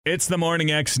It's the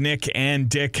Morning X, Nick and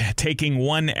Dick taking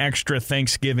one extra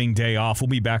Thanksgiving day off. We'll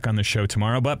be back on the show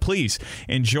tomorrow, but please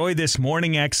enjoy this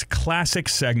Morning X classic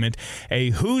segment, a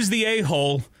Who's the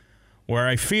A-Hole, where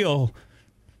I feel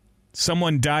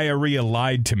someone diarrhea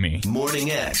lied to me. Morning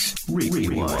X,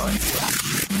 Rewind.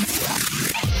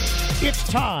 It's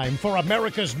time for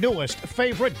America's newest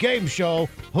favorite game show,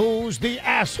 Who's the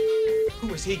Ass?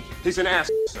 Who is he? He's an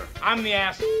ass, sir. I'm the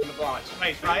ass in the bunch.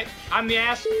 Wait, right? I'm the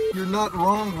ass. You're not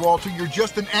wrong, Walter. You're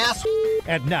just an ass.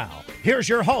 And now, here's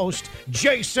your host,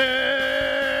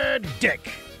 Jason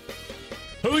Dick.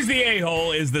 Who's the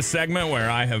A-Hole is the segment where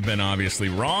I have been obviously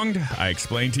wronged. I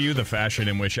explain to you the fashion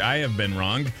in which I have been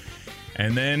wronged.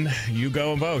 And then you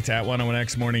go vote at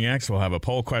 101X Morning X. We'll have a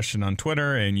poll question on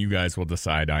Twitter, and you guys will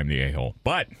decide I'm the A-Hole.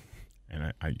 But,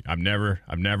 and I've never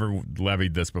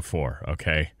levied this before,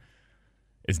 okay?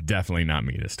 It's definitely not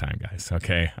me this time, guys,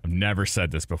 okay? I've never said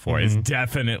this before. It's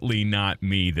definitely not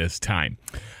me this time.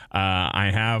 I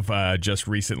have just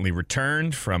recently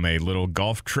returned from a little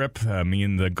golf trip. Me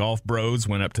and the golf bros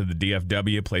went up to the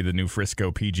DFW, played the new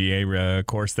Frisco PGA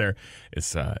course there.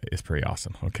 It's pretty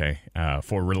awesome, okay?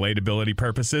 For relatability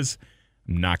purposes,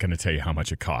 I'm not going to tell you how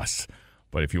much it costs.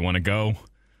 But if you want to go,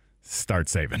 start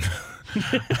saving.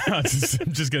 I'm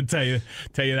just going to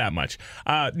tell you that much.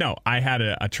 No, I had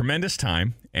a tremendous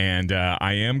time, and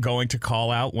I am going to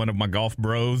call out one of my golf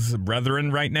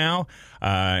brethren right now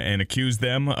and accuse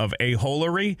them of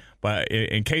a-holery. But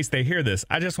in case they hear this,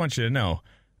 I just want you to know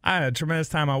I had a tremendous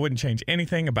time. I wouldn't change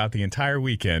anything about the entire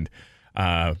weekend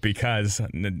because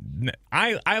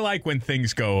I like when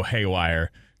things go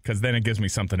haywire, because then it gives me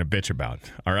something to bitch about,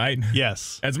 all right?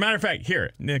 Yes. As a matter of fact, here,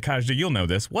 Kajda, you'll know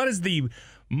this. What is the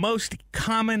most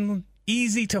common,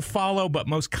 easy to follow, but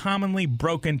most commonly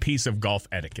broken piece of golf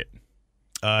etiquette?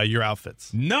 Your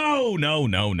outfits. No.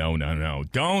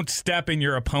 Don't step in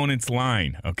your opponent's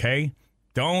line, okay?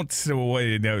 Don't.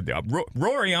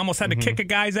 Rory almost had to kick a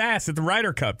guy's ass at the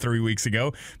Ryder Cup 3 weeks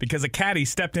ago because a caddy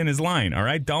stepped in his line, all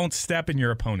right? Don't step in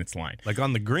your opponent's line. Like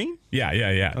on the green?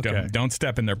 Yeah. Okay. Don't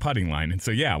step in their putting line. And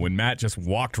so, yeah, when Matt just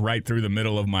walked right through the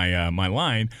middle of my my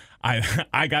line,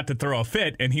 I got to throw a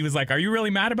fit, and he was like, "Are you really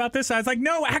mad about this?" I was like,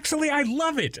 "No, actually, I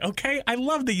love it, okay? I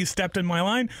love that you stepped in my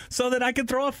line so that I could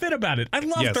throw a fit about it. I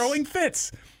love throwing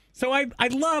fits." So I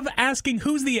love asking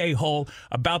who's the a-hole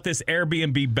about this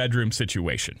Airbnb bedroom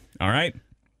situation, all right?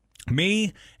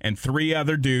 Me and 3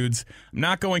 other dudes. I'm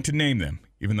not going to name them,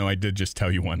 even though I did just tell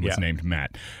you one was named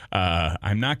Matt.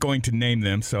 I'm not going to name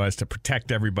them so as to protect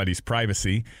everybody's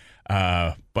privacy,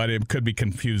 but it could be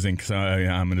confusing, so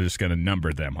I'm just going to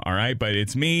number them, all right? But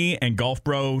it's me and Golf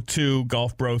Bro 2,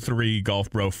 Golf Bro 3,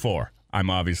 Golf Bro 4. I'm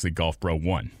obviously Golf Bro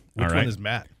 1, Which all right? one is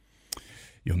Matt?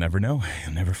 You'll never know.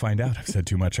 You'll never find out. I've said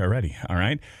too much already. All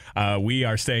right. We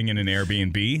are staying in an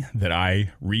Airbnb that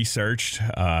I researched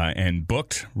and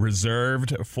booked,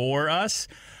 reserved for us.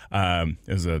 It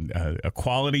was a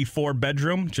quality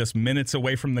 4-bedroom, just minutes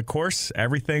away from the course.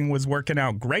 Everything was working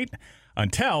out great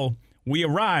until we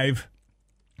arrive,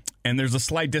 and there's a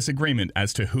slight disagreement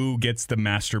as to who gets the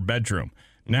master bedroom.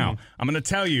 Now, I'm going to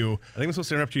tell you. I think I'm supposed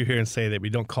to interrupt you here and say that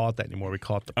we don't call it that anymore. We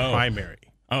call it the primary.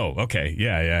 Oh, okay.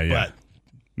 Yeah. But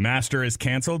Master is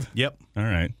canceled? Yep. All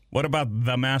right. What about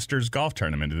the Masters golf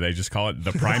tournament? Do they just call it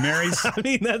the primaries? I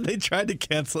mean, they tried to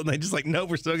cancel it, and they just like, no,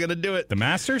 we're still going to do it. The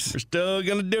Masters? We're still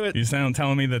going to do it. You sound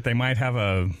telling me that they might have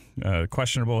a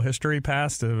questionable history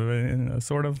past,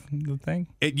 sort of the thing?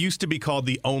 It used to be called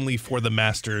the Only for the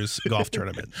Masters golf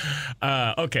tournament.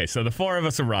 Okay, so the 4 of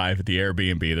us arrive at the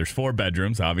Airbnb. There's 4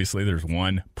 bedrooms. Obviously, there's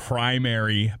one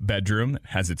primary bedroom that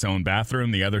has its own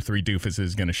bathroom. The other 3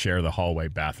 doofuses going to share the hallway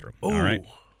bathroom. Ooh. All right?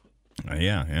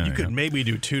 Yeah. You could maybe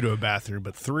do 2 to a bathroom,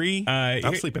 but 3?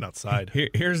 I'm sleeping outside.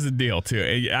 Here's the deal,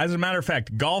 too. As a matter of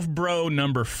fact, Golf Bro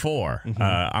number 4,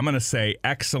 I'm going to say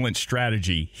excellent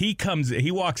strategy. He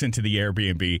walks into the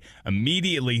Airbnb,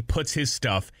 immediately puts his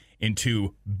stuff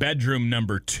into bedroom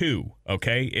number 2,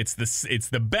 okay? It's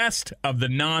the best of the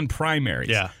non-primaries.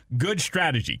 Yeah. Good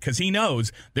strategy, because he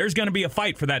knows there's going to be a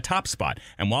fight for that top spot.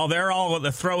 And while they're all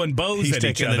throwing bows at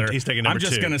each other, I'm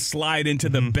just going to slide into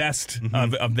the best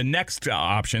of the next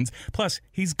options. Plus,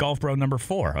 he's Golf Bro number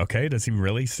 4, okay? Does he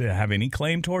really have any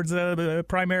claim towards the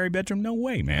primary bedroom? No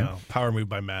way, man. No. Power move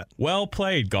by Matt. Well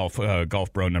played, Golf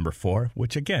Bro number 4,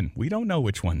 which, again, we don't know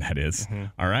which one that is,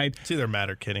 all right? It's either Matt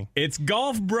or kidding. It's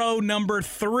Golf Bro number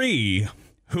 3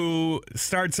 who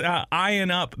starts eyeing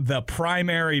up the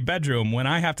primary bedroom when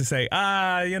I have to say,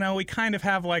 we kind of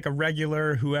have like a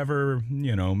regular whoever,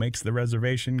 makes the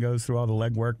reservation, goes through all the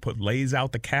legwork, lays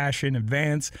out the cash in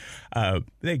advance.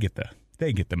 They get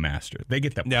the master. They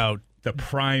get the Now, the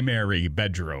primary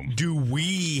bedroom. Do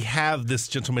we have this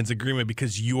gentleman's agreement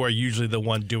because you are usually the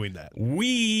one doing that?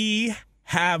 We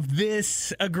have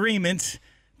this agreement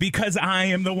because I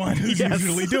am the one who's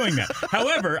usually doing that.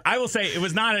 However, I will say it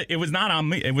was not on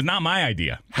me. It was not my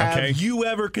idea. Have you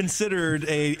ever considered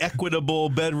a equitable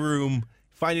bedroom?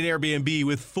 Find an Airbnb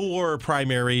with 4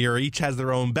 primary, or each has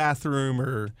their own bathroom,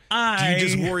 or do you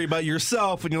just worry about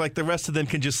yourself and you're like the rest of them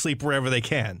can just sleep wherever they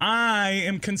can? I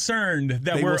am concerned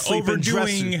that we're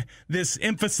overdoing this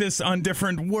emphasis on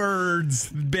different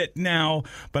words bit now,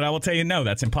 but I will tell you, no,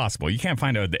 that's impossible. You can't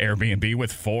find an Airbnb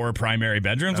with 4 primary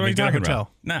bedrooms. What are you talking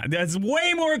about? Nah, that's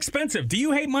way more expensive. Do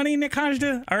you hate money, Nick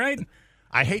Hajda? All right.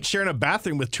 I hate sharing a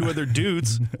bathroom with 2 other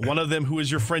dudes. One of them who is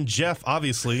your friend Jeff,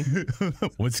 obviously.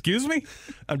 Well, excuse me?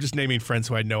 I'm just naming friends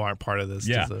who I know aren't part of this.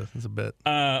 Yeah. It's a bit.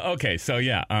 Okay, so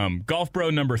yeah, Golf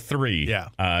Bro number 3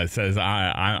 says,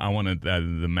 I wanted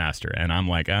the master. And I'm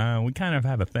like, we kind of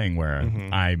have a thing where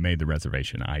I made the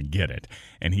reservation. I get it.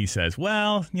 And he says,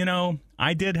 well,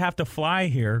 I did have to fly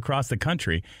here across the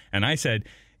country. And I said,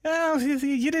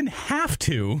 you didn't have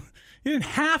to. You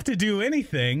didn't have to do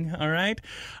anything, all right?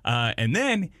 And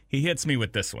then he hits me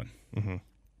with this one. Mm-hmm.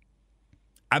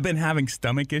 I've been having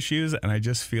stomach issues, and I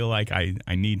just feel like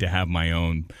I need to have my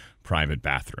own private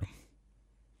bathroom.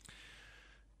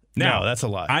 No, that's a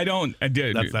lie. I don't.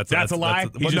 That's a lie.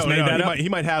 He just made that up. He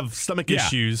might have stomach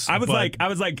issues. I was like,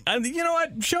 you know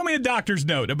what? Show me a doctor's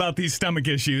note about these stomach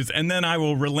issues, and then I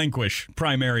will relinquish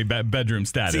primary bedroom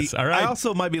status. See, all right. I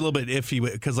also might be a little bit iffy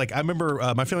because, I remember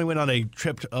my family went on a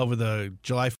trip over the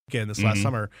July weekend this last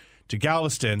summer to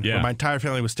Galveston, where my entire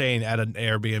family was staying at an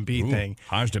Airbnb thing.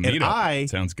 And I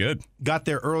sounds good. Got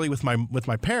there early with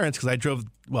my parents because I drove.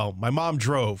 Well, my mom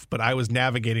drove, but I was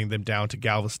navigating them down to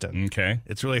Galveston. Okay,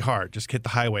 it's really hard. Just hit the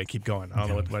highway, keep going. I don't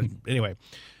know what. Anyway,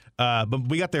 but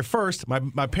we got there first.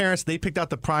 My parents, they picked out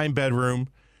the prime bedroom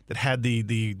that had the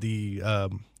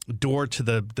door to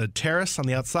the terrace on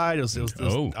the outside. I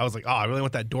was like, I really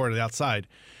want that door to the outside.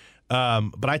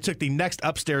 But I took the next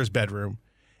upstairs bedroom,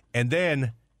 and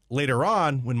then later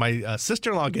on, when my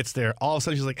sister-in-law gets there, all of a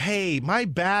sudden she's like, hey, my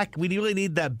back, we really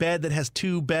need that bed that has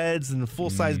 2 beds and a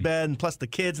full-size bed and plus the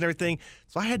kids and everything.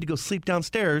 So I had to go sleep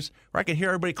downstairs where I could hear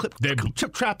everybody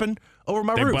trip-trapping over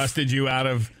my roof. They busted you out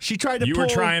of... She tried to You were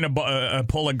trying to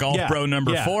pull a Golf Bro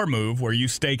number 4 move where you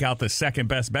stake out the second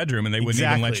best bedroom and they wouldn't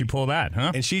even let you pull that,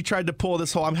 huh? And she tried to pull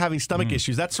this whole, I'm having stomach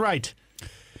issues. That's right.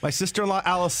 My sister-in-law,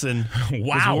 Allison,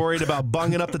 was worried about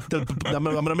bunging up I'm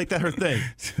going to make that her thing.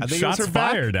 I think Shots it was her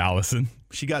fired, back. Allison.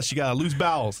 She got loose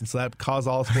bowels, and so that caused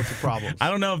all sorts of problems. I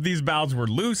don't know if these bowels were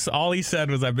loose. All he said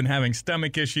was, I've been having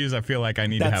stomach issues. I feel like I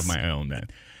need to have my own then.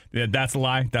 That's a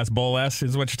lie. That's bull S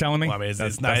is what you're telling me? Well, I mean,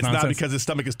 it's not because his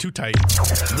stomach is too tight.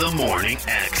 The Morning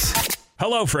X.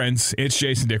 Hello, friends. It's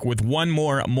Jason Dick with one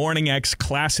more Morning X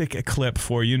classic clip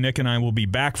for you. Nick and I will be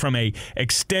back from a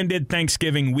extended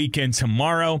Thanksgiving weekend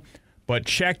tomorrow. But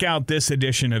check out this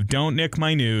edition of Don't Nick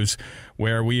My News,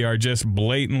 where we are just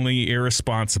blatantly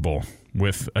irresponsible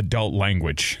with adult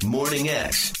language. Morning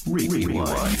X. Rewind.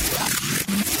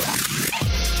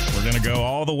 We're going to go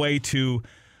all the way to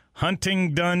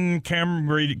Huntingdon,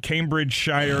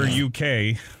 Cambridgeshire,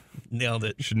 UK. Nailed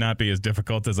it. Should not be as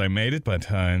difficult as I made it,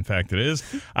 but in fact it is.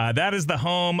 That is the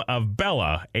home of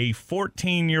Bella, a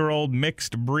 14-year-old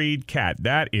mixed breed cat.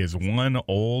 That is one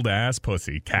old-ass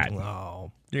pussy cat.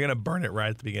 Wow. You're going to burn it right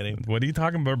at the beginning. What are you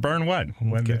talking about? Burn what?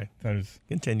 Okay.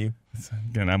 Continue.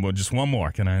 Again, just one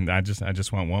more. I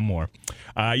just want one more.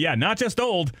 Not just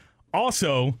old,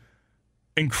 also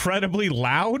incredibly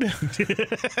loud.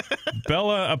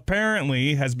 Bella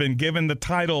apparently has been given the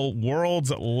title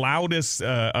world's loudest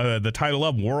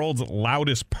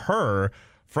purr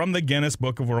from the Guinness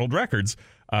Book of World Records.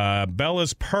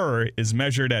 Bella's purr is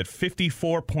measured at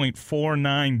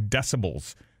 54.49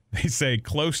 decibels. They say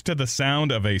close to the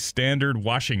sound of a standard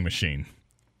washing machine.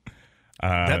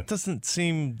 That doesn't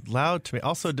seem loud to me.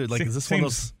 Also, is this one of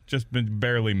those just been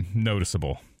barely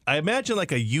noticeable? I imagine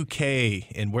like a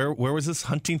UK, and where was this?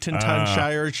 Huntingdon,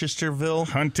 Shire, Chesterville?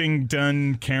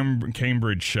 Huntingdon,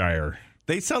 Cambridgeshire.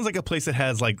 They sounds like a place that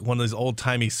has like one of those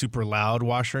old-timey super loud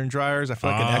washer and dryers. I feel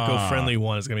like an eco-friendly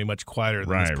one is going to be much quieter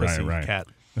than this pussy cat.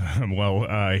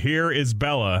 Well, here is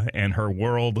Bella and her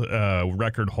world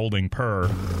record-holding purr.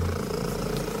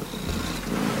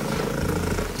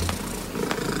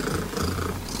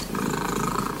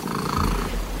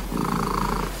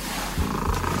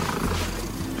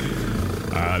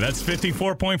 That's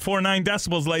 54.49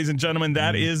 decibels, ladies and gentlemen.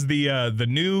 That is the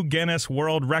new Guinness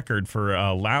World Record for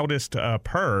loudest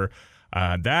purr.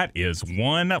 That is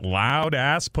one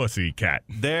loud-ass pussy cat.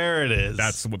 There it is.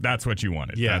 That's what you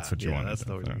wanted. Yeah, that's what you wanted. That's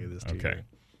what we're going to give this to. Okay.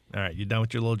 All right, you done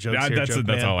with your little jokes here, That's joke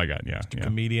man? all I got. Yeah. Mr.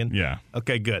 Comedian? Yeah.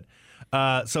 Okay, good.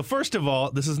 So first of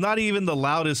all, this is not even the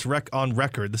loudest on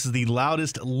record. This is the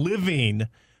loudest living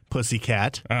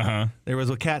pussycat. Uh-huh. There was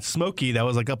a cat, Smokey, that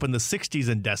was like up in the 60s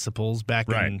in decibels back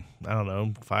in, I don't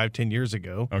know, 5-10 years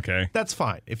ago. Okay. That's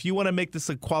fine. If you want to make this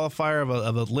a qualifier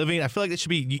of a living, I feel like it should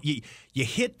be you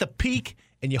hit the peak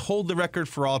and you hold the record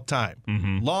for all time.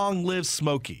 Mm-hmm. Long live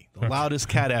Smokey, the loudest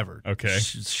cat ever. Okay.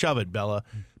 Shove it, Bella.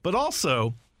 But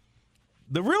also,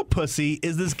 the real pussy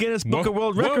is this Guinness Book of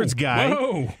World Records guy.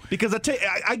 Whoa. Because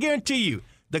I guarantee you,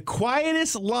 the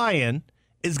quietest lion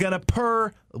is going to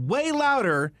purr way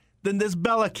louder than this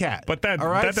Bella cat. But that all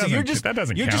right? doesn't count.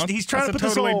 He's trying That's to put a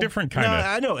totally this whole, different kind of. No,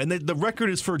 I know, and the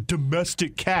record is for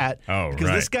domestic cat. Oh, because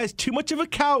right. this guy's too much of a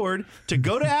coward to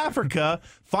go to Africa,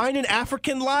 find an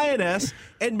African lioness,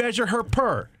 and measure her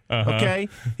purr. Uh-huh. Okay,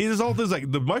 he does all things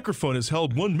like the microphone is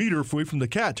held 1 meter away from the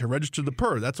cat to register the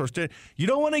purr. That's our standard. You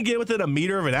don't want to get within a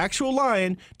meter of an actual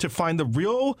lion to find the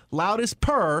real loudest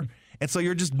purr, and so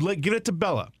you're just giving it to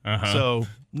Bella. Uh-huh. So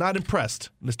not impressed,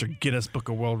 Mr. Guinness Book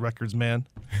of World Records man.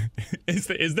 Is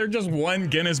there just one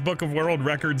Guinness Book of World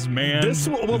Records man?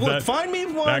 Look, find me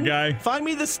one. That guy? Find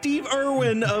me the Steve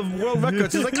Irwin of World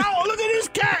Records. He's like, oh, look at this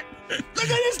cat. Look at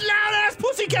this loud-ass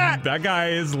pussy cat. That guy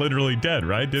is literally dead,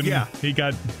 right? He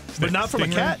got... But not from a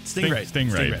cat? Stingray.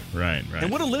 Stingray. Right. And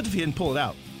would have lived if he didn't pull it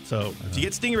out. So if you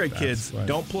get stingray, kids, why.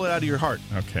 don't pull it out of your heart.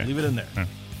 Okay. Leave it in there.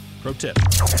 Pro tip.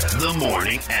 The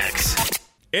Morning X.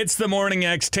 It's the Morning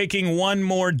X taking one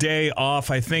more day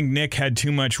off. I think Nick had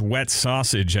too much wet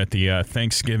sausage at the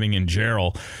Thanksgiving in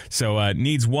Gerald, so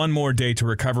needs one more day to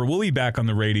recover. We'll be back on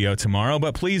the radio tomorrow,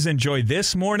 but please enjoy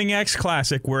this Morning X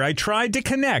classic where I tried to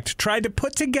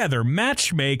put together,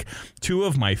 matchmake two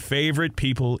of my favorite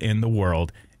people in the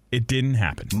world. It didn't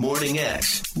happen. Morning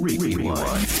X. Rewind.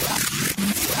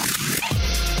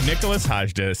 Nicholas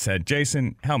Hajda said,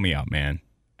 Jason, help me out, man.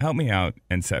 Help me out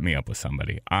and set me up with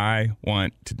somebody. I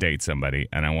want to date somebody,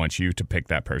 and I want you to pick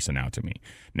that person out to me.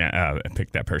 Now,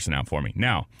 pick that person out for me.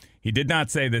 Now, he did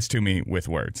not say this to me with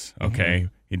words, okay?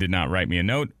 Mm-hmm. He did not write me a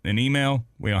note, an email.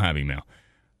 We don't have email.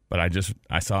 But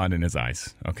I saw it in his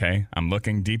eyes, okay? I'm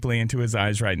looking deeply into his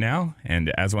eyes right now,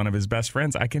 and as one of his best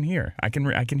friends, I can hear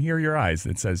your eyes.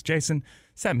 It says, Jason,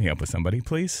 set me up with somebody,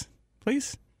 please.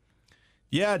 Please?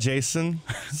 Yeah, Jason,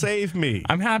 save me.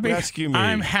 I'm happy. Rescue me.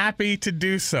 I'm happy to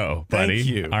do so, buddy.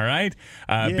 Thank you. All right?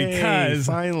 Yay, because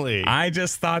finally. I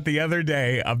just thought the other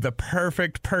day of the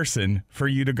perfect person for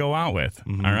you to go out with.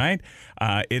 Mm-hmm. All right?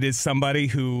 It is somebody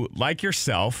who, like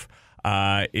yourself,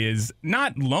 is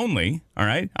not lonely. All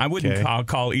right? I wouldn't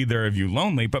call either of you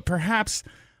lonely, but perhaps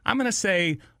I'm going to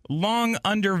say long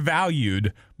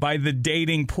undervalued by the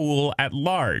dating pool at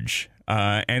large.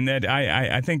 And that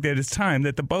I think that it's time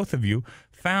that the both of you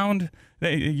found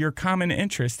your common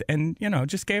interest and,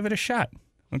 just gave it a shot.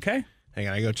 Okay? Hang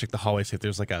on, I go check the hallway, see if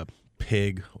there's like a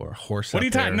pig or a horse. What are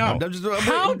you talking? No.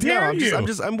 How dare you?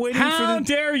 I'm waiting for How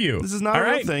dare you? This is not a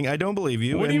real thing. I don't believe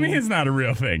you. What do you mean it's not a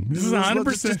real thing? This is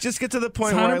 100%. Just get to the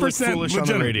point where I look foolish on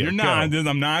the radio. You're not.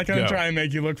 I'm not going to try and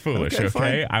make you look foolish,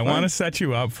 okay? I want to set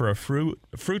you up for a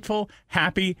fruitful,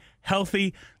 happy,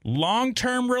 healthy,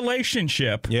 long-term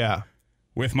relationship. Yeah.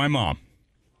 With my mom.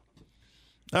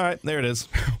 All right, there it is.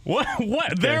 What?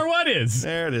 Okay. What is?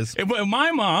 There it is.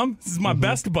 My mom, this is my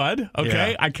best bud,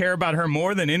 okay? Yeah. I care about her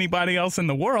more than anybody else in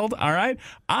the world, all right?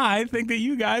 I think that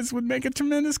you guys would make a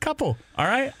tremendous couple, all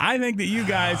right? I think that you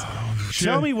guys should...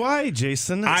 Tell me why,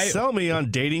 Jason. Sell me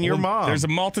on dating your mom. There's a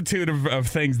multitude of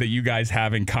things that you guys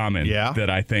have in common that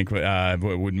I think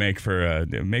would make for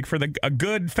a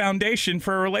good foundation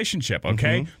for a relationship,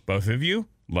 okay? Mm-hmm. Both of you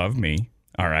love me.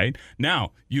 All right.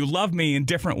 Now, you love me in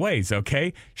different ways,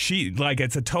 okay?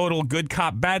 It's a total good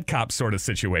cop, bad cop sort of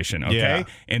situation, okay?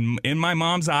 Yeah. In my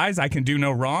mom's eyes, I can do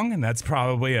no wrong, and that's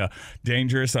probably a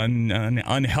dangerous,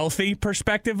 unhealthy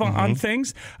perspective on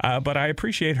things, but I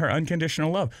appreciate her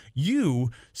unconditional love.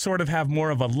 You sort of have more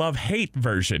of a love-hate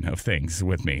version of things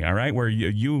with me, all right? Where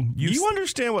you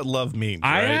understand what love means,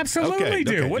 I right? absolutely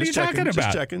do. Okay. What are you talking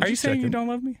about? Are you saying checking. you don't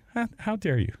love me? How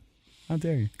dare you? How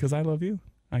dare you? Because I love you.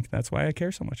 That's why I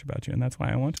care so much about you, and that's why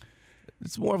I want.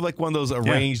 It's more of like one of those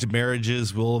arranged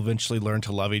marriages. We'll eventually learn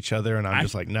to love each other, and I'm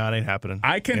just like, nah, it ain't happening.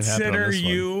 I consider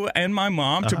you and my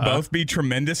mom to both be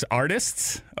tremendous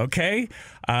artists, okay?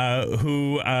 I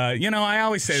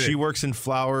always say she works in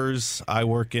flowers. I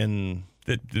work in...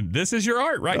 This is your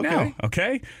art right now,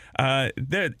 okay?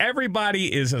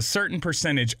 Everybody is a certain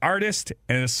percentage artist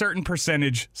and a certain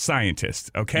percentage scientist,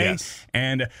 okay? Yes.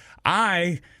 And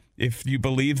if you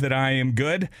believe that I am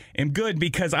good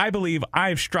because I believe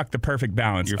I've struck the perfect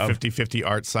balance. You're 50-50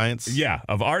 art science? Yeah,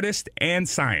 of artist and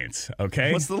science,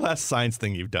 okay? What's the last science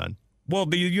thing you've done? Well,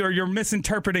 you're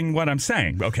misinterpreting what I'm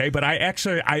saying, okay? But I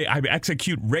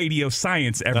execute radio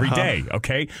science every day,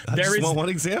 okay? I just want one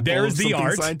example. There's of the something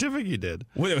art. Scientific you did.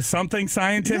 Something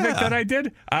scientific that I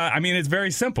did? I mean, it's very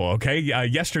simple, okay?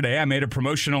 Yesterday, I made a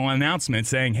promotional announcement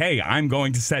saying, hey, I'm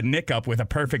going to set Nick up with a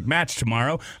perfect match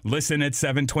tomorrow. Listen at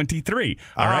 7:23,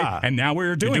 all right? And now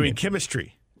we're doing You're doing it.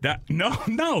 chemistry. No.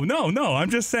 I'm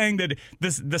just saying that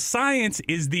the science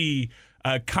is the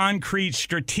concrete,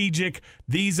 strategic.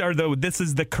 This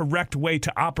is the correct way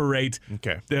to operate.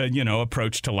 Okay. The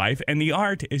approach to life, and the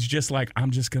art is just like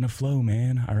I'm just gonna flow,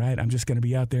 man. All right, I'm just gonna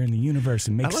be out there in the universe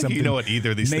and make something. You know what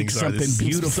either of these make things are. something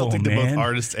beautiful, something man. To both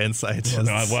artists and scientists.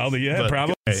 Probably. Okay.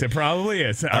 It probably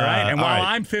is. All right. And while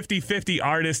right. I'm 50-50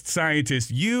 artist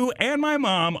scientist, you and my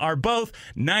mom are both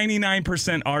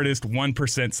 99% artist,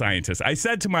 1% scientist. I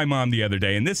said to my mom the other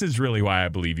day, and this is really why I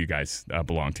believe you guys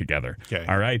belong together. Okay.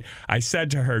 All right. I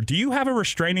said to her, do you have a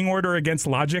restraining order against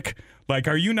logic? Like,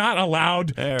 are you not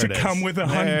allowed to come within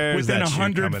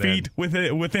 100 feet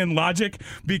within logic?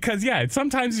 Because,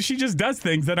 sometimes she just does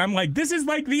things that I'm like, this is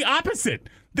like the opposite.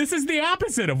 This is the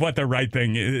opposite of what the right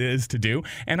thing is to do.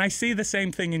 And I see the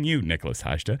same thing in you, Nicholas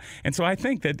Hajda. And so I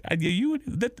think that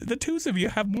the two of you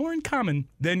have more in common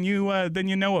than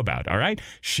you know about, all right?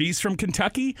 She's from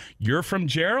Kentucky. You're from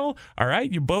Gerald, all right?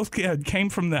 You both came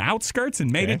from the outskirts and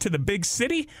made it to the big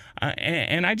city.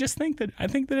 And I just think that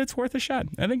it's worth a shot.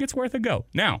 I think it's worth a go.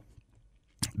 Now,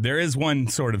 there is one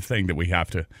sort of thing that we have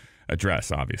to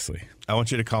address, obviously. I want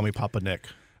you to call me Papa Nick.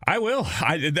 I will.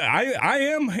 I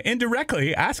am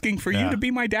indirectly asking for you to be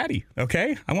my daddy,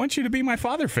 okay? I want you to be my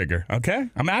father figure, okay?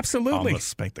 I'm absolutely. I'm going to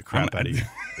spank the crap out of you.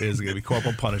 It is going to be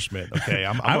corporal punishment, okay?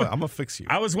 I'm going to fix you.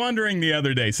 I was wondering the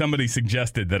other day, somebody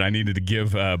suggested that I needed to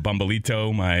give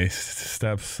Bumbleito, my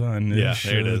stepson,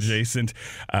 adjacent,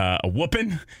 a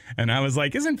whooping. And I was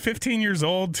like, isn't 15 years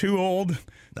old too old?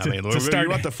 You're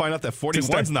about to find out that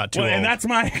 41's not too old. And that's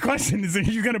my question. Is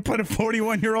you going to put a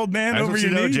 41-year-old man over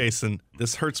your knee? Jason,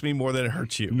 this hurts me more than it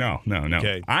hurts you. No.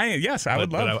 Okay. I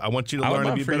would love. I want you to learn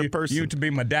to be a better person. You to be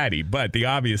my daddy, but the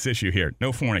obvious issue here: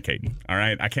 no fornicating. All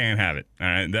right, I can't have it. All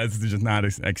right, that's just not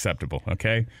acceptable.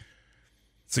 Okay.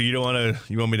 So you don't want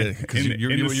to? You want me to? Because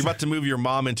you're about to move your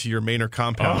mom into your Manor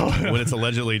compound when it's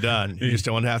allegedly done. You just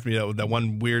don't want to have to be that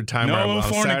one weird time on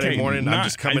Saturday morning. I'm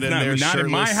just coming in there not shirtless. In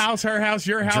my house, her house,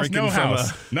 your house, no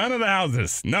house. None of the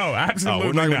houses. No, absolutely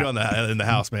we're not going to do that in the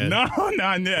house, man. No.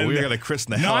 We're going to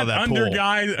christen the hell out of that pool.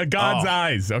 Not under God's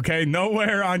eyes, okay?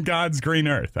 Nowhere on God's green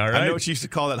earth, all right? I know what you used to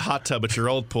call that hot tub at your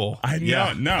old pool. I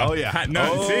know. No. Oh, yeah.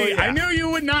 I knew you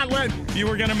would not you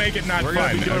were going to make it not fun. We're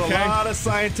going to be doing a lot of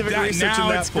scientific research in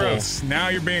that pool. Gross. Now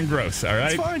you're being gross, all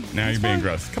right? It's fine. Now you're being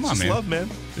gross. Come on, man. Love, man.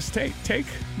 Just take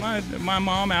my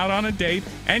mom out on a date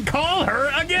and call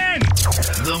her again.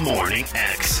 The Morning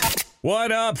X.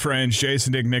 What up, friends?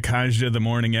 Jason Dick, Nick Hajda, The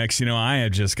Morning X. I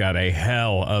have just got a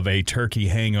hell of a turkey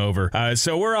hangover.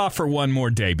 So we're off for one more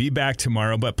day. Be back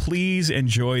tomorrow, but please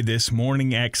enjoy this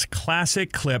Morning X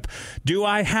classic clip. Do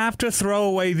I have to throw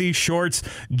away these shorts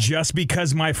just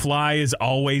because my fly is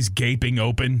always gaping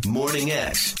open? Morning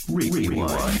X. Rewind.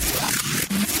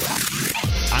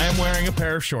 I am wearing a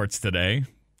pair of shorts today.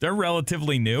 They're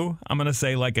relatively new. I'm going to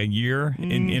say like a year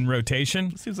in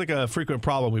rotation. Seems like a frequent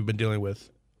problem we've been dealing with.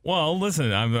 Well,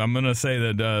 listen, I'm going to say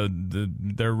that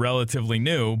they're relatively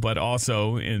new, but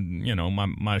also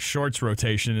my shorts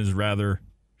rotation is rather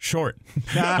short.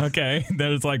 Okay,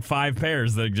 there's like 5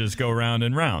 pairs that just go round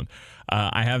and round.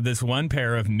 I have this one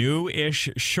pair of new-ish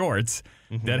shorts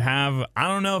that have, I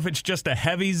don't know if it's just a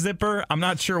heavy zipper. I'm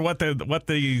not sure what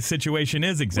the situation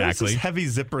is exactly. Where does this heavy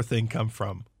zipper thing come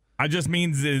from? I just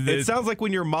means it sounds like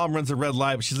when your mom runs a red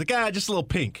light, but she's like, just a little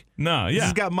pink. No, yeah. This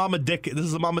has got Mama Dick. It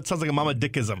sounds like a Mama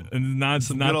Dickism. Not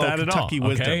that at all.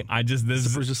 Wisdom. Okay, this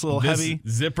zipper's just a little heavy.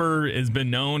 Zipper has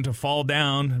been known to fall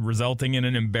down, resulting in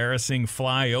an embarrassing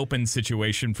fly open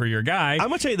situation for your guy. I'm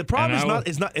gonna tell you, the problem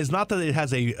is not that it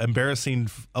has a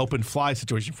embarrassing open fly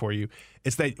situation for you.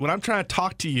 It's that when I'm trying to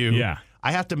talk to you,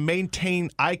 I have to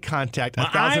maintain eye contact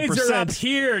 1,000%. My eyes are up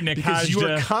here, Nick because Hajda. you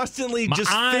are constantly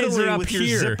just fiddling with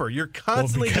your zipper. You're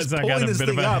constantly just pulling this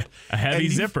thing up. A heavy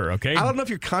zipper, okay? I don't know if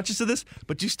you're conscious of this,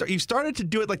 but you've started to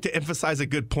do it like to emphasize a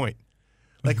good point.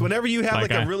 Like whenever you have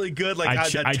Like a I- really good I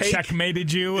take,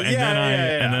 checkmated you, and Yeah,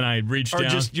 then yeah. I reached or down.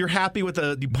 just you're happy with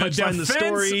you punchline the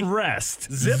story.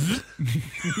 Rest. Zip.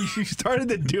 You started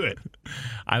to do it.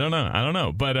 I don't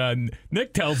know. But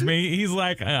Nick tells me, he's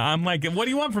like, I'm like, what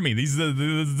do you want from me?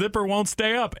 The zipper won't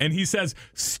stay up, and he says,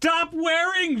 stop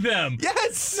wearing them.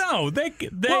 Yes. No, they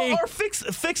Well, or fix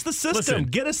the system. Listen.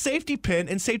 Get a safety pin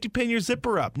and safety pin your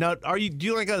zipper up. Now, do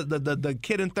you like the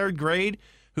kid in third grade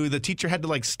who the teacher had to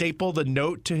like staple the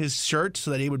note to his shirt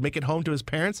so that he would make it home to his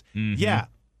parents? Mm-hmm. Yeah,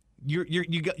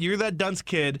 you're that dunce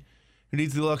kid who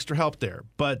needs a little extra help there.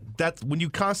 But that's when you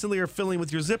constantly are fiddling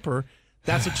with your zipper.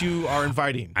 That's what you are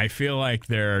inviting. I feel like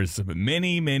there's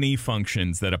many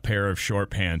functions that a pair of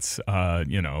short pants,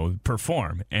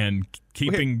 perform, and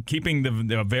keeping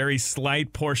the very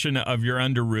slight portion of your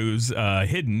underoos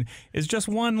hidden is just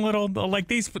one little. Like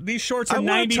these shorts are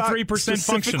 93% functional.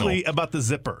 Specifically about the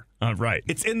zipper. Right.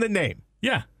 It's in the name.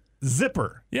 Yeah.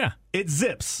 Zipper. Yeah. It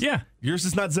zips. Yeah. Yours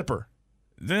is not zipper.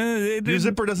 Your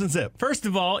zipper doesn't zip. First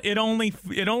of all, it only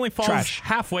falls Trash.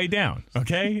 halfway down.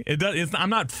 Okay,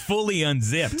 I'm not fully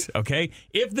unzipped. Okay,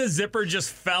 if the zipper just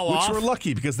fell off, Which we're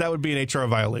lucky because that would be an HR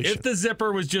violation. if the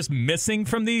zipper was just missing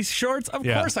from these shorts, of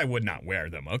Yeah. course I would not wear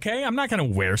them. Okay, I'm not going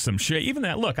to wear some shit. Even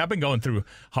that. Look, I've been going through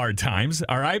hard times.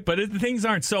 All right, but things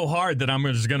aren't so hard that I'm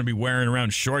just going to be wearing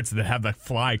around shorts that have the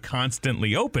fly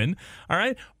constantly open. All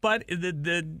right, but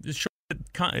the shorts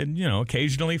that,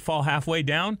 occasionally fall halfway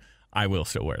down, I will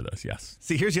still wear those, yes.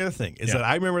 See, here's the other thing, is that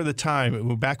I remember the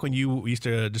time back when you used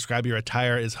to describe your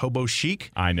attire as hobo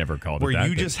chic. I never called where it that.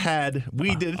 you just had,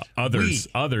 others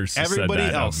said everybody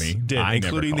that else of me. did, I never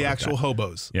including the called it actual that.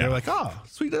 hobos. Yeah. They're like, oh,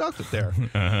 sweet outfit there.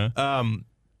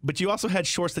 But you also had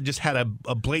shorts that just had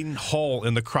a blatant hole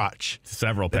in the crotch.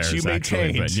 Several that pairs, you actually.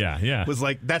 maintained. But yeah. Was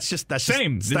like, that's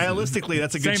Same. Just, stylistically,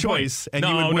 that's a good Same point. choice. And No,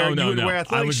 you would wear, no, you would no. wear I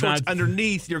athletic was shorts not-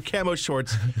 underneath your camo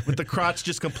shorts with the crotch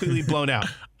just completely blown out.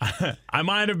 I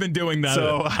might have been doing that.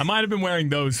 So- I might have been wearing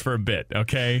those for a bit,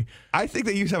 okay? I think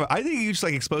you just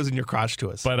like exposing your crotch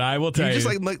to us. But I will tell you.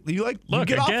 you look, you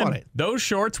get again, off on it. those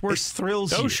shorts were It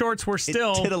thrills you. Those shorts were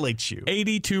still It titillates you.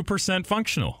 82%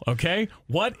 functional, okay?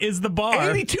 What is the bar?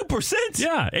 82%?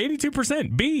 Yeah,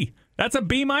 82%. B. That's a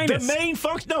B minus. The main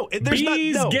function. No, there's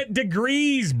B's not. No. get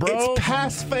degrees, bro. It's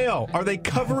pass fail. Are they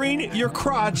covering your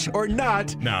crotch or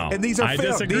not? No. And these are I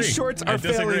fail. disagree. These shorts I are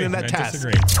disagree. failing in that I task.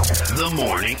 disagree. The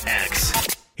Morning X.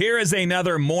 Here is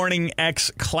another Morning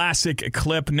X classic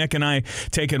clip. Nick and I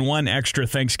taking one extra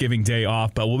Thanksgiving day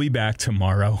off, but we'll be back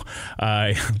tomorrow.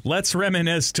 Let's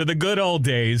reminisce to the good old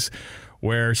days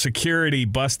where security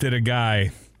busted a guy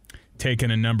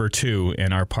taking a number 2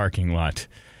 in our parking lot.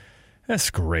 That's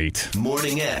great.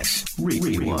 Morning X.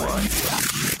 Rewind.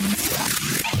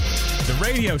 The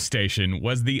radio station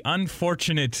was the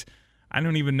unfortunate, I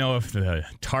don't even know if the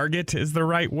target is the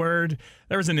right word.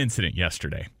 There was an incident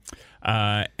yesterday.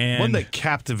 And One that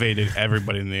captivated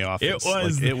everybody in the office.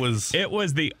 it was It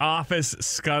was. the office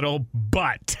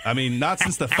scuttlebutt. I mean, not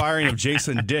since the firing of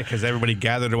Jason Dick has everybody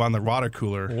gathered around the water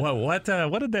cooler. What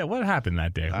happened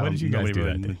that day? What did you guys nobody do that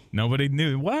really day? knew. Nobody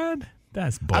knew. What?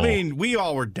 That's bull. I mean, we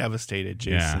all were devastated,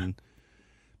 Jason. Yeah.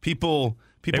 People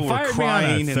they were fired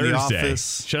crying me in on a the Thursday.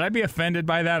 office. Should I be offended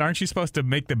by that? Aren't you supposed to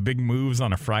make the big moves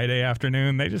on a Friday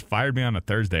afternoon? They just fired me on a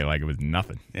Thursday like it was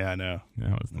nothing. Yeah, I know.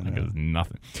 No, it was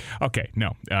nothing. Okay,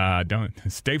 no, don't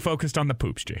stay focused on the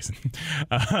poops, Jason.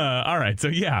 All right, so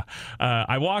yeah,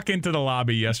 I walk into the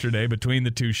lobby yesterday between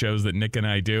the two shows that Nick and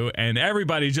I do, and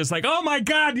everybody's just like, "Oh my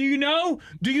God, do you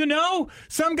know?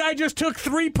 Some guy just took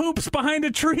 3 poops behind a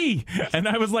tree," and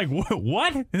I was like,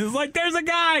 "What?" And it was like, "There's a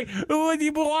guy who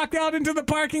walked out into the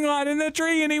parking lot in the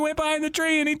tree, and he went behind the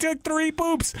tree, and he took 3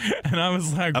 poops," and I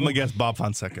was like, I'm gonna guess Bob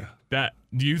Fonseca.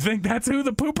 Do you think that's who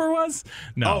the pooper was?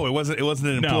 No. Oh, it wasn't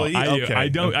an employee? No, Okay, I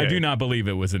don't. I okay. do not believe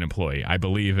it was an employee. I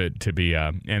believe it to be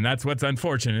and that's what's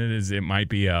unfortunate is it might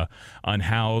be a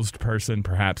unhoused person,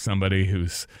 perhaps somebody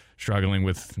who's struggling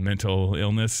with mental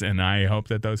illness, and I hope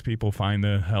that those people find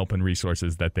the help and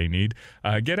resources that they need.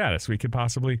 Get at us. We could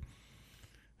possibly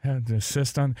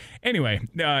assist on. Anyway,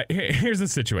 here's the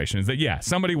situation: is that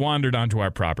somebody wandered onto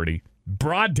our property,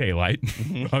 broad daylight.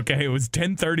 Okay, it was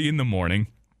 10:30 in the morning.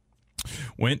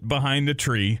 Went behind a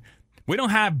tree. We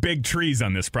don't have big trees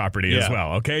on this property as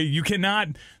well, okay? You cannot,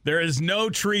 There is no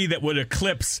tree that would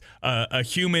eclipse a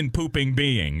human pooping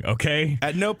being, okay?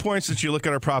 At no point should you look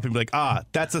at our property and be like,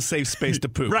 that's a safe space to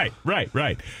poop. Right.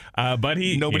 But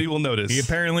nobody will notice. He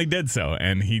apparently did so,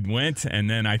 and he went, and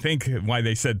then I think why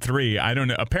they said 3, I don't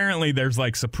know. Apparently there's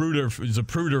like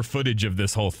Zapruder footage of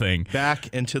this whole thing. Back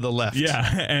and to the left.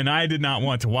 Yeah, and I did not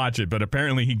want to watch it, but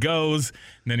apparently he goes,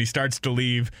 and then he starts to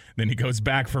leave, then he goes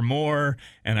back for more,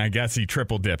 and I guess he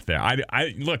triple dipped there.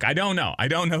 Look, I don't know. I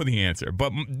don't know the answer,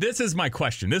 but this is my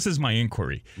question. This is my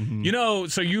inquiry. Mm-hmm.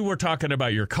 So you were talking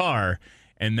about your car,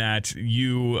 and that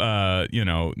you,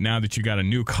 now that you got a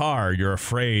new car, you're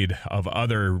afraid of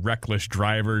other reckless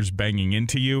drivers banging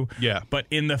into you. Yeah. But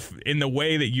in the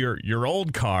way that your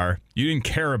old car, you didn't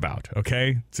care about,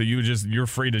 okay? So you're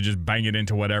free to just bang it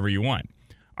into whatever you want.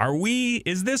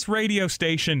 Is this radio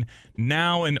station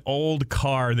now an old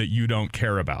car that you don't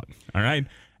care about? All right?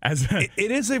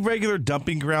 It is a regular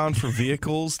dumping ground for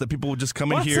vehicles that people would just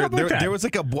come in here. There was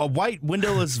like a white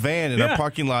windowless van in our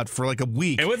parking lot for like a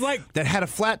week. It was like that had a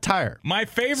flat tire. My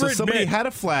favorite. So somebody had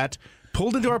a flat,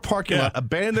 pulled into our parking lot,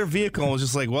 abandoned their vehicle, and was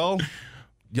just like, well,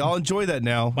 y'all enjoy that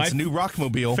now. It's a new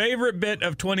Rockmobile. Favorite bit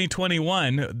of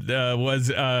 2021 was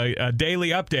a daily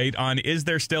update on, is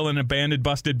there still an abandoned,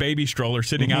 busted baby stroller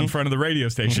sitting out in front of the radio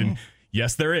station? Mm-hmm.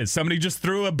 Yes, there is. Somebody just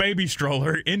threw a baby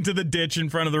stroller into the ditch in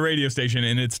front of the radio station,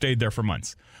 and it stayed there for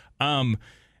months. I'll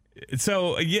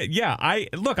tell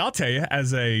you,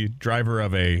 as a driver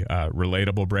of a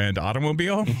relatable brand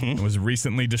automobile, it was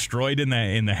recently destroyed in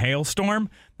the hailstorm.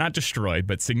 Not destroyed,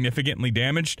 but significantly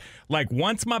damaged. Like,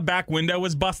 once my back window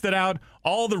was busted out,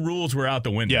 all the rules were out the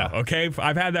window, okay?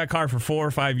 I've had that car for 4 or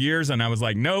 5 years, and I was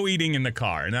like, no eating in the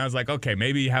car. And I was like, okay,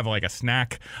 maybe you have like a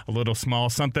snack, a little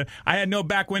small something. I had no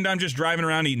back window. I'm just driving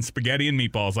around eating spaghetti and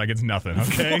meatballs like it's nothing,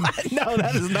 okay? No,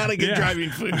 that is not a good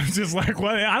driving food. I was just like,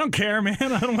 well, I don't care, man.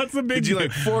 What's the big deal? Did you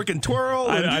like fork and twirl?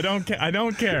 I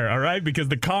don't care, all right? Because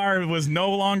the car was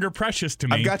no longer precious to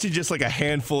me. I've got you just like a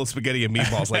handful of spaghetti and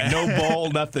meatballs, like no bowl,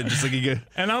 nothing. Just like you get.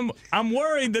 And I'm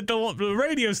worried that the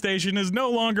radio station is no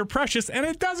longer precious, and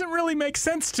it doesn't really make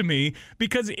sense to me,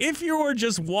 because if you were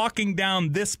just walking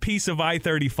down this piece of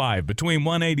I-35 between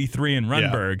 183 and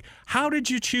Runberg, how did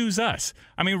you choose us?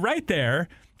 I mean, right there.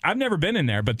 I've never been in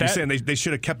there, but you're saying they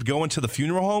should have kept going to the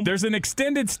funeral home? There's an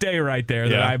extended stay right there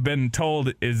that I've been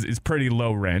told is pretty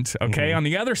low rent. Okay, on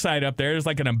the other side up there's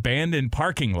like an abandoned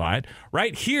parking lot.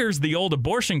 Right here's the old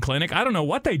abortion clinic. I don't know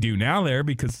what they do now there,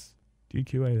 because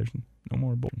DQA, there's no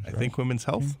more abortions. I think Women's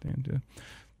Health.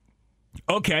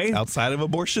 Okay. Outside of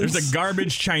abortions? There's a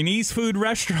garbage Chinese food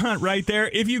restaurant right there.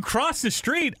 If you cross the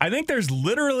street, I think there's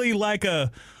literally like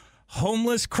a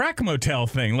homeless crack motel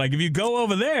thing. Like, if you go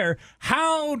over there,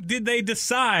 how did they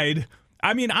decide?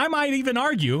 I mean, I might even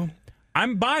argue,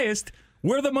 I'm biased,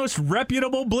 we're the most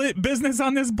reputable business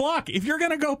on this block. If you're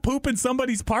going to go poop in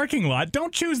somebody's parking lot,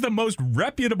 don't choose the most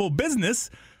reputable business.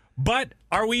 But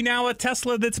are we now a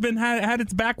Tesla that's been had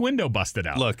its back window busted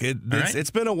out? Look, it's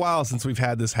been a while since we've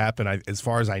had this happen, as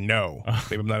far as I know.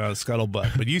 Maybe I'm not on a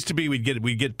scuttlebutt. But it used to be we'd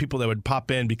get people that would pop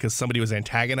in because somebody was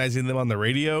antagonizing them on the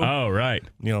radio. Oh, right.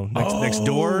 Next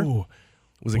door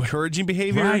was encouraging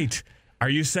behavior. Right. Are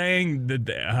you saying that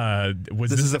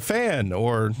this is a fan,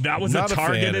 or that was not a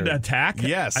targeted attack?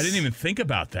 Yes. I didn't even think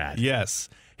about that. Yes.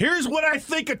 Here's what I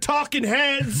think of Talking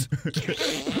Heads.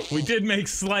 We did make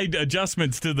slight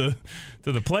adjustments to the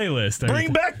playlist.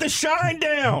 Bring back the Shine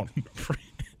Down.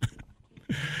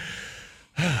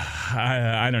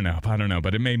 I don't know,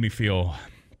 but it made me feel.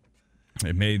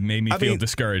 It made me feel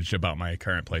discouraged about my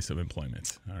current place of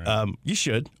employment. All right. You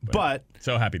should, but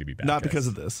so happy to be back. Not because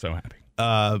of this. So happy.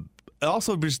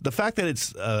 Also, the fact that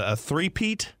it's a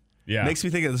three-peat. Yeah. Makes me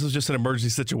think that this was just an emergency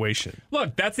situation.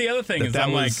 Look, that's the other thing.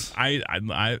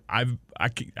 I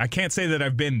can't say that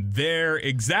I've been there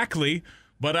exactly,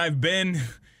 but I've been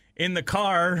in the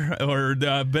car, or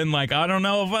been like, I don't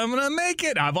know if I'm going to make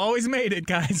it. I've always made it,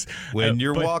 guys. When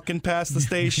you're walking past the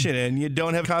station and you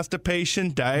don't have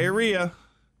constipation, diarrhea.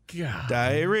 God.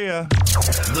 Diarrhea.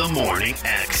 The Morning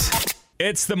X.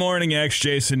 It's the Morning X.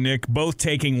 Jason, Nick, both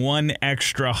taking one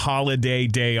extra holiday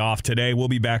day off today. We'll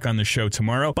be back on the show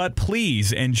tomorrow. But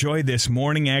please enjoy this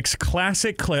Morning X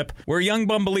classic clip where young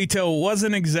Bumbleito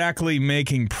wasn't exactly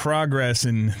making progress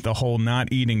in the whole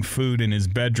not eating food in his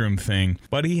bedroom thing,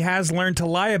 but he has learned to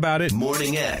lie about it.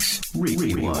 Morning X.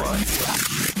 Rewind.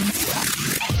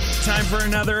 Time for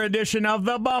another edition of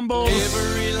The Bumbles.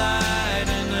 Every light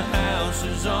in the house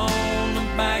is on, the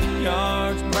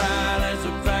backyard's bright as a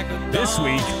crack of dawn. This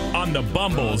week on The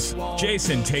Bumbles,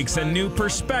 Jason takes a new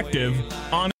perspective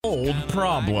on an old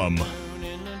problem.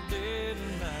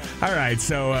 All right,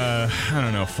 so, I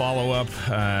don't know, follow-up.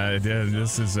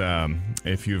 This is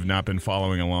if you've not been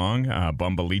following along,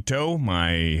 Bumbleito,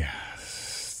 my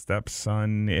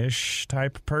stepson-ish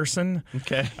type person.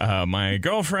 Okay. My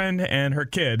girlfriend and her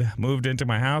kid moved into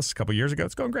my house a couple years ago.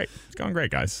 It's going great. It's going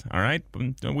great, guys. All right.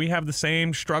 We have the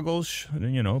same struggles,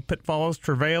 pitfalls,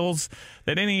 travails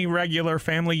that any regular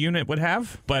family unit would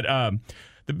have. But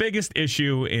the biggest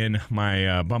issue in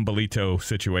my Bumbleito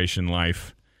situation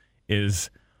life is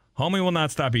homie will not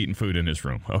stop eating food in his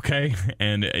room, okay?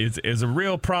 And it's a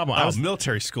real problem. I was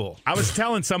military school. I was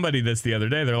telling somebody this the other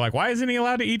day. They're like, why isn't he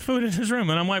allowed to eat food in his room?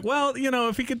 And I'm like, well,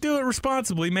 if he could do it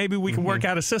responsibly, maybe we can work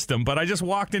out a system. But I just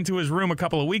walked into his room a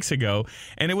couple of weeks ago,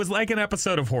 and it was like an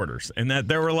episode of Hoarders. And that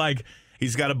there were like...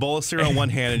 He's got a bowl of cereal in one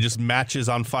hand and just matches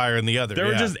on fire in the other. There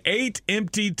were just 8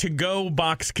 empty to-go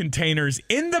box containers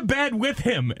in the bed with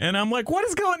him. And I'm like, what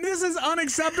is going on? This is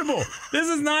unacceptable. This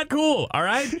is not cool, all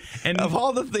right? And of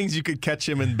all the things you could catch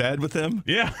him in bed with him.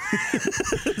 Yeah.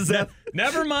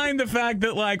 Never mind the fact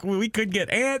that, like, we could get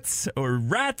ants or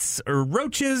rats or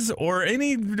roaches or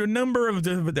any number of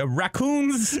the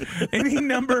raccoons, any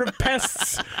number of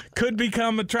pests could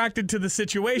become attracted to the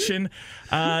situation.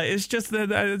 It's just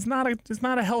that it's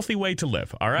not a healthy way to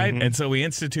live, all right? And so we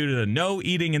instituted a no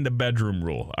eating in the bedroom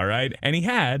rule, all right? And he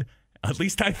had, at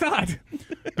least I thought,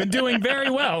 been doing very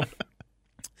well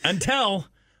until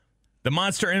the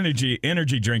Monster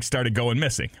Energy drink started going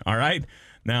missing, all right?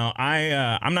 Now,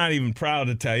 I'm not even proud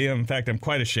to tell you. In fact, I'm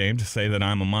quite ashamed to say that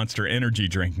I'm a Monster Energy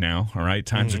drink now, all right?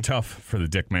 Times are tough for the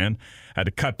dick man. Had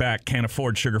to cut back. Can't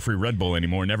afford sugar-free Red Bull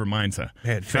anymore. Never mind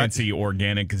a fancy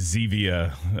organic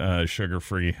Zevia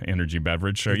sugar-free energy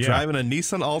beverage. So, driving a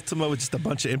Nissan Altima with just a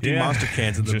bunch of empty Monster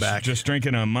cans in the back. Just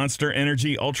drinking a Monster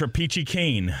Energy Ultra Peachy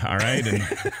Cane, all right?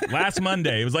 And last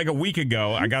Monday, it was like a week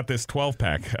ago, I got this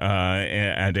 12-pack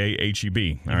at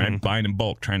HEB, all right? Buying in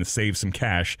bulk, trying to save some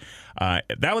cash.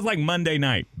 That was like Monday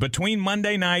night. Between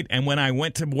Monday night and when I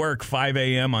went to work 5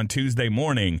 a.m. on Tuesday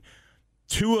morning,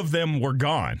 2 of them were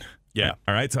gone. Yeah.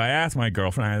 All right. So I asked my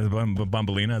girlfriend, I was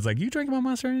Bumbleina, I was like, "You drink my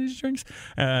Monster Energy drinks?"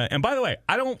 And by the way,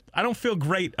 I don't feel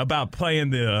great about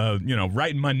playing the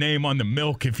writing my name on the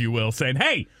milk, if you will, saying,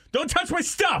 "Hey, don't touch my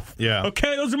stuff." Yeah.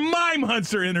 Okay, those are my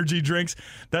Monster Energy drinks.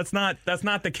 That's not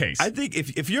the case. I think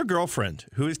if your girlfriend,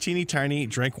 who is teeny tiny,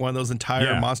 drank one of those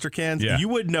entire Monster cans, you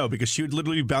would know because she would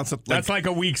literally bounce up. That's like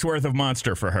a week's worth of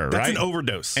Monster for her, right? That's an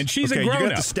overdose. And she's a grown-up. grown-up.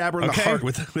 You have to stab her in the heart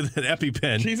with an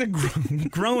EpiPen. She's a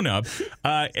grown-up.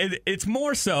 It's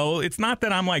more so, it's not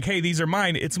that I'm like, hey, these are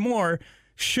mine. It's more,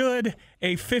 should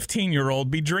a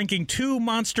 15-year-old be drinking 2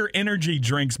 Monster Energy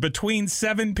drinks between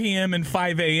 7 p.m. and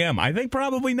 5 a.m.? I think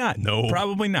probably not. No.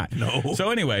 Probably not. No. So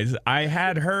anyways, I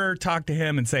had her talk to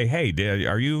him and say, hey,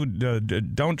 are you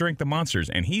don't drink the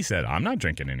Monsters. And he said, I'm not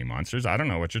drinking any Monsters. I don't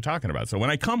know what you're talking about. So when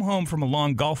I come home from a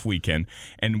long golf weekend,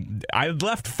 and I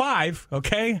left 5,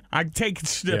 okay? I take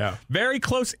very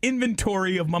close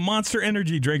inventory of my Monster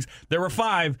Energy drinks. There were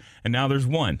 5, and now there's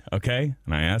 1, okay?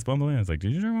 And I asked Bumblebee, I was like,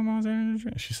 did you drink my Monster Energy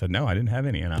drink? She said, no, I didn't have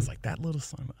any. And I was like, that little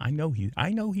son, I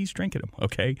know he's drinking them,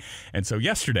 okay? And so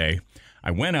yesterday,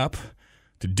 I went up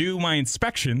to do my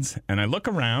inspections, and I look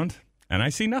around, and I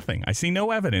see nothing. I see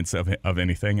no evidence of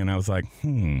anything, and I was like,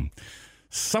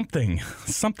 something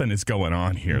is going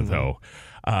on here, though.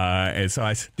 And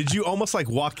so did you almost like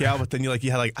walk out, but then I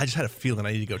just had a feeling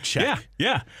I need to go check.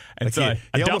 Yeah. And so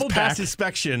I doubled back.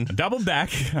 Inspection. I doubled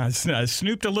back. I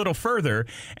snooped a little further,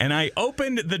 and I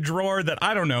opened the drawer that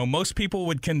I don't know most people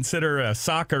would consider a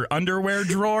sock or underwear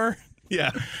drawer.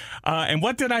 Yeah. And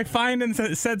what did I find in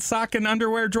said sock and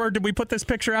underwear drawer? Did we put this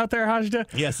picture out there, Hajda?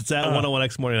 Yes, it's at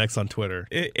 101X Morning X on Twitter.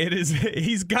 It is.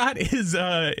 He's got his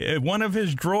one of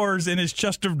his drawers in his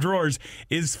chest of drawers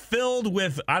is filled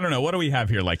with, I don't know, what do we have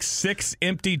here? Like 6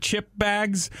 empty chip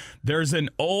bags. There's an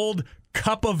old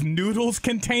cup of noodles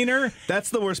container. That's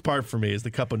the worst part for me is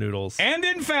the cup of noodles. And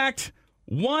in fact,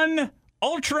 1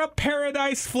 Ultra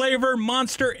Paradise flavor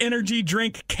Monster Energy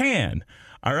drink can.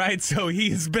 All right, so he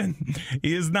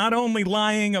is not only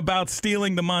lying about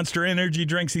stealing the Monster Energy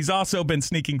drinks, he's also been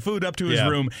sneaking food up to his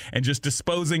room and just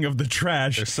disposing of the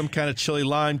trash. There's some kind of chili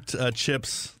lime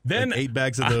chips. Then 8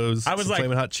 bags of those. I was like,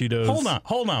 Flamin' Hot Cheetos.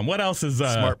 Hold on. What else is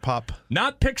Smart Pop?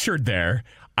 Not pictured there.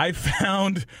 I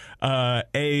found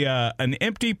an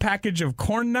empty package of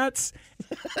corn nuts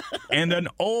and an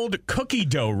old cookie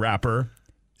dough wrapper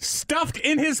stuffed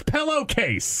in his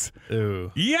pillowcase.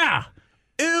 Ooh. Yeah.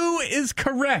 Ew is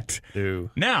correct.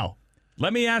 Ew. Now,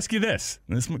 let me ask you this.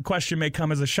 This question may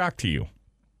come as a shock to you.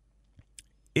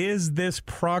 Is this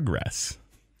progress?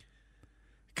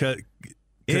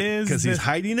 Is is because he's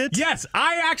hiding it. Yes,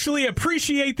 I actually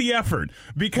appreciate the effort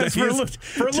because for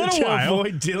a little while,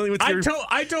 avoid dealing with your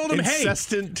I told him,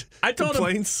 incessant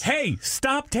complaints. Hey,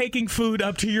 stop taking food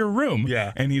up to your room.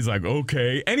 Yeah, and he's like,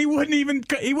 okay, and he wouldn't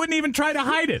even try to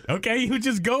hide it. Okay, he would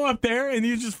just go up there and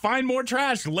you just find more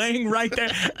trash laying right there.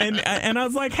 and I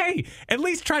was like, hey, at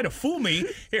least try to fool me.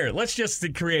 Here, let's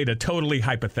just create a totally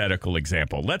hypothetical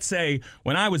example. Let's say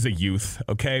when I was a youth,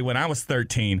 okay, when I was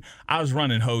 13, I was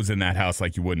running hose in that house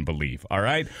like you wouldn't believe, all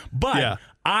right? But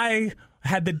I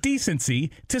had the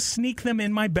decency to sneak them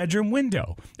in my bedroom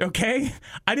window, okay?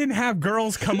 I didn't have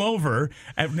girls come over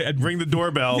and ring the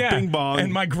doorbell, bing bong.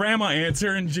 And my grandma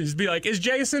answer and just be like, is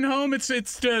Jason home? It's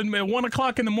 1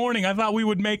 o'clock in the morning. I thought we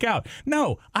would make out.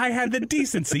 No, I had the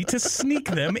decency to sneak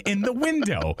them in the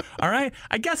window, all right?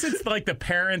 I guess it's like the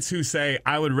parents who say,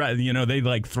 I would rather, they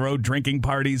like throw drinking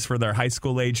parties for their high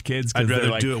school age kids. I'd rather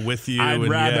like, do it with you. I'd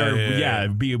rather,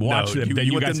 watch them.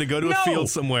 You want them to go to a field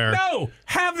somewhere. No,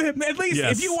 have them at least.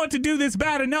 If you want to do this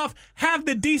bad enough, have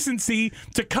the decency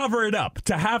to cover it up,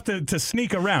 to have to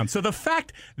sneak around. So the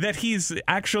fact that he's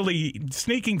actually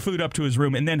sneaking food up to his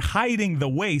room and then hiding the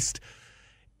waste,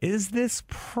 is this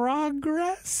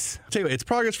progress? I'll tell you what, it's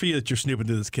progress for you that you're snooping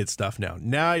through this kid's stuff now.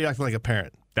 Now you're acting like a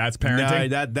parent. That's parenting?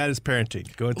 No, that is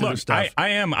parenting. Going through their stuff.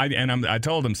 I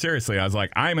told him seriously, I was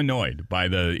like, I'm annoyed by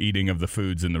the eating of the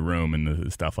foods in the room and the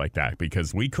stuff like that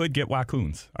because we could get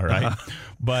raccoons, all right?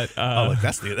 But look,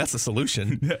 that's the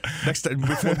solution. Next time,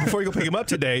 before you go pick him up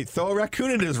today, throw a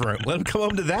raccoon in his room. Let him come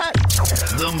home to that.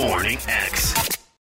 The Morning X.